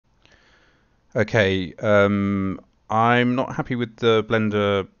Okay, I'm not happy with the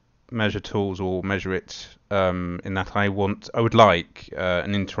Blender measure tools or measure it in that I would like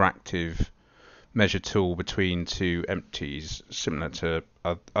an interactive measure tool between two empties, similar to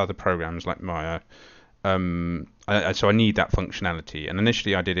other programs like Maya. So I need that functionality. And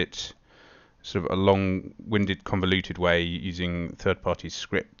initially I did it sort of a long-winded, convoluted way using third-party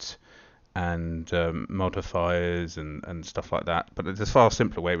script and modifiers and stuff like that. But there's a far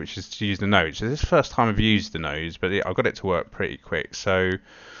simpler way, which is to use the nodes. So this is the first time I've used the nodes, but I got it to work pretty quick. So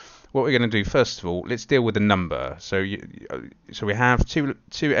what we're going to do first of all, let's deal with the number. So we have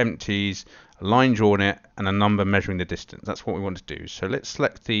two empties, a line drawn it, and a number measuring the distance. That's what we want to do. So let's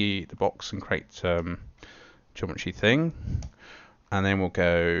select the box and create geometry thing, and then we'll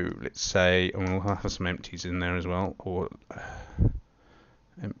go. Let's say, and we'll have some empties in there as well, or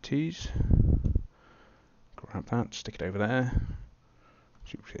empties. Grab that, stick it over there.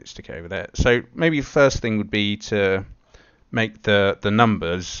 Stick it over there. So maybe the first thing would be to make the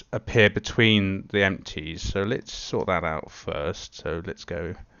numbers appear between the empties. So let's sort that out first. So let's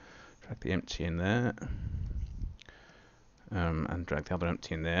go drag the empty in there and drag the other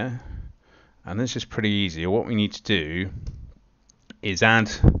empty in there. And this is pretty easy. What we need to do is add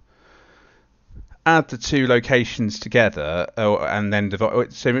the two locations together and then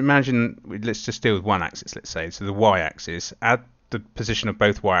divide. So imagine, let's just deal with one axis, let's say. So the y-axis, add the position of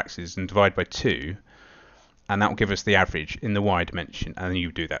both y-axes and divide by 2. And that will give us the average in the y dimension, and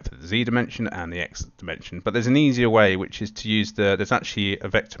you do that for the z dimension and the x dimension. But there's an easier way, which is to use there's actually a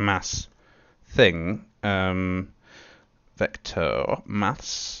vector mass thing, vector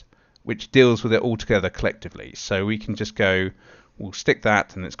maths, which deals with it all together collectively. So we can just go, we'll stick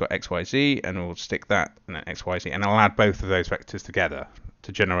that, and it's got x, y, z, and we'll stick that, and then x, y, z, and I'll add both of those vectors together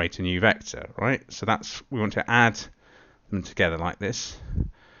to generate a new vector, right? So we want to add them together like this.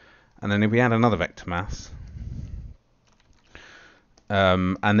 And then if we add another vector mass,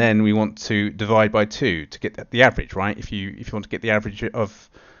 and then we want to divide by 2 to get the average, right? If you want to get the average of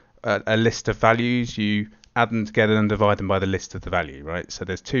a list of values, you add them together and divide them by the list of the value, right? So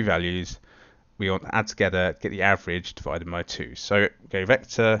there's 2 values. We want to add together, get the average divided by 2. So go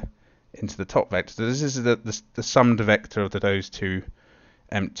vector into the top vector. So this is the summed vector of those 2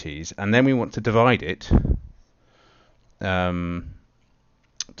 empties, and then we want to divide it. Divide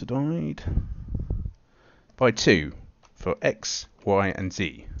by 2 for x, y, and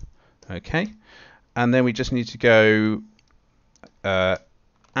z. Okay, and then we just need to go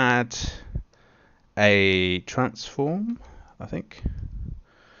add a transform, I think,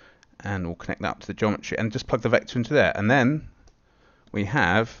 and we'll connect that up to the geometry and just plug the vector into there, and then we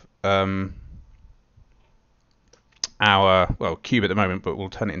have our cube at the moment, but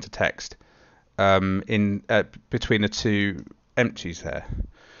we'll turn it into text in between the 2 empties there.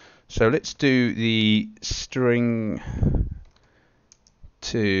 So let's do the string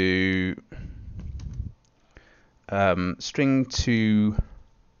to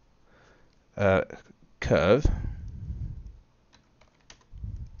curve,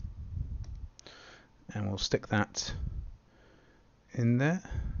 and we'll stick that in there.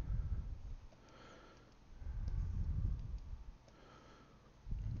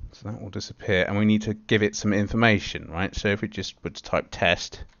 So that will disappear, and we need to give it some information, right? So if we just would type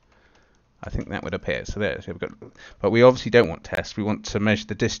test, I think that would appear. So there, so we've got, but we obviously don't want test. We want to measure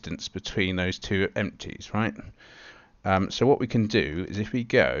the distance between those 2 empties, right? So what we can do is if we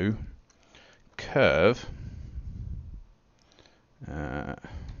go curve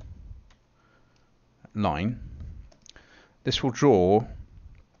line, this will draw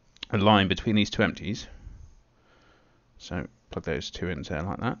a line between these 2 empties. So plug those 2 in there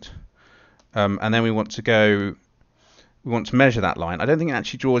like that, and then we want to measure that line. I don't think it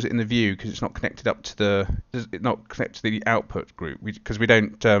actually draws it in the view because it's not connected up to the output group, because we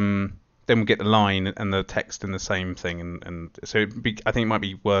don't. Then we get the line and the text in the same thing, and so I think it might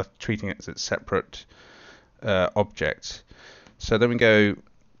be worth treating it as a separate object. So then we go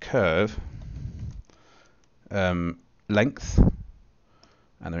curve length, and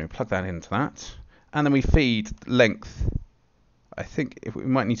then we plug that into that, and then we feed length. I think we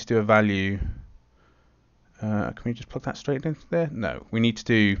might need to do a value. Can we just plug that straight into there? No, we need to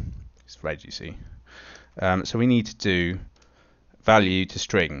do, it's red, you see. So we need to do value to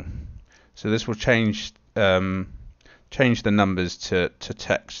string. So this will change the numbers to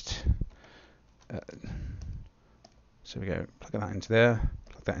text. So we go plug that into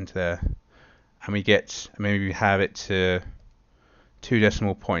there, and we get, maybe we have it to 2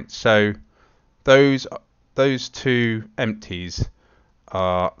 decimal points. So those 2 empties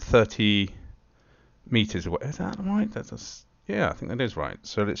are 30 meters away. Is that right? Yeah, I think that is right.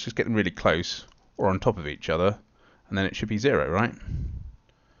 So let's just get them really close or on top of each other, and then it should be 0, right?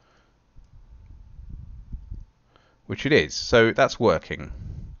 Which it is. So that's working.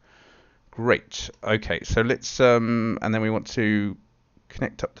 Great. Okay, so let's and then we want to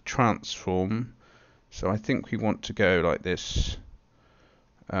connect up the transform. So I think we want to go like this.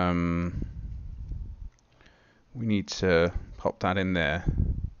 We need to pop that in there.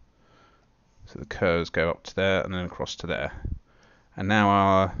 So the curves go up to there and then across to there. And now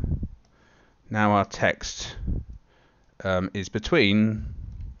our text is between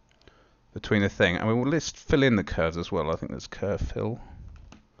the thing. And we will just fill in the curves as well. I think there's curve fill.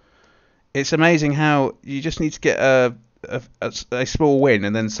 It's amazing how you just need to get a small win,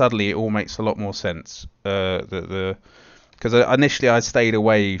 and then suddenly it all makes a lot more sense. Because initially I stayed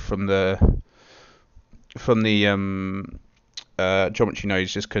away from the geometry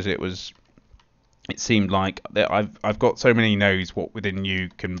nodes just because it seemed like that I've got so many nodes what within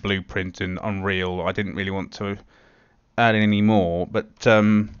Nuke and Blueprint and Unreal. I didn't really want to add in any more, but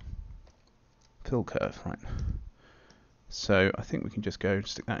fill curve, right? So I think we can just go and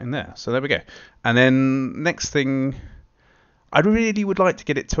stick that in there. So there we go. And then next thing, I really would like to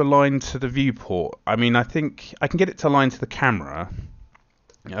get it to align to the viewport. I mean, I think I can get it to align to the camera.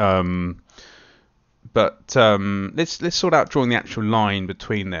 But let's sort out drawing the actual line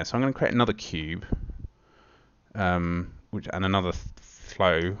between there. So I'm going to create another cube, and another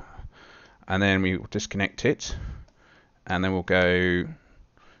flow, and then we will disconnect it, and then we'll go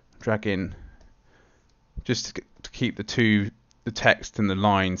drag in just to keep the text and the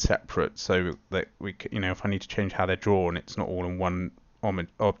line separate, so that we, if I need to change how they're drawn, it's not all in one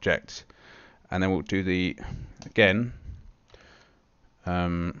object. And then we'll do the again.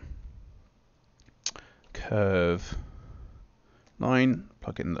 Curve line,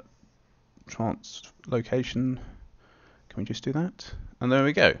 plug in the translocation. Can we just do that? And there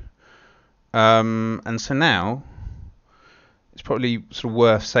we go. And so now it's probably sort of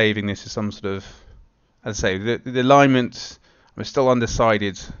worth saving this as some sort of, as I say, the alignment. I'm still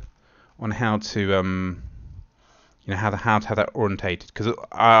undecided on how to how to have that orientated, because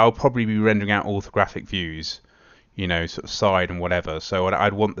I'll probably be rendering out orthographic views, sort of side and whatever. So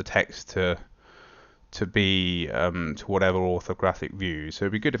I'd want the text to be to whatever orthographic view. So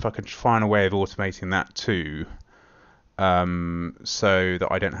it'd be good if I could find a way of automating that too, so that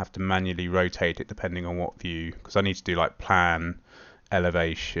I don't have to manually rotate it depending on what view, because I need to do like plan,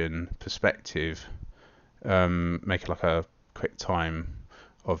 elevation, perspective, make it like a quick time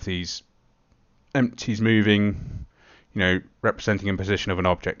of these empties moving, representing a position of an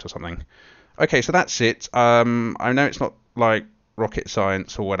object or something. Okay, so that's it. I know it's not like rocket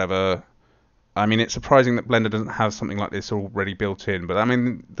science or whatever. I mean, it's surprising that Blender doesn't have something like this already built in, but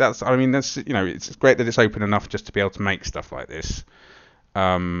that's it's great that it's open enough just to be able to make stuff like this.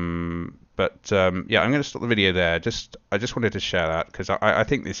 Yeah, I'm going to stop the video there. I just wanted to share that because I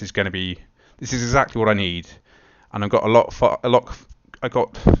think this is exactly what I need, and I got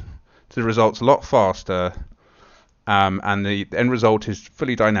to the results a lot faster, and the end result is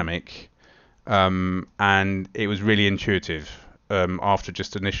fully dynamic, and it was really intuitive after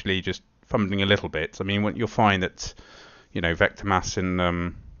just initially just fumbling a little bit. I mean, you'll find that vector mass in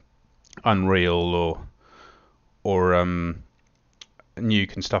Unreal or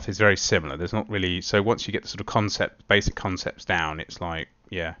Nuke and stuff is very similar. There's not really, so once you get the sort of basic concepts down, it's like,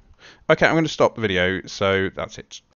 yeah. Okay, I'm going to stop the video, so that's it.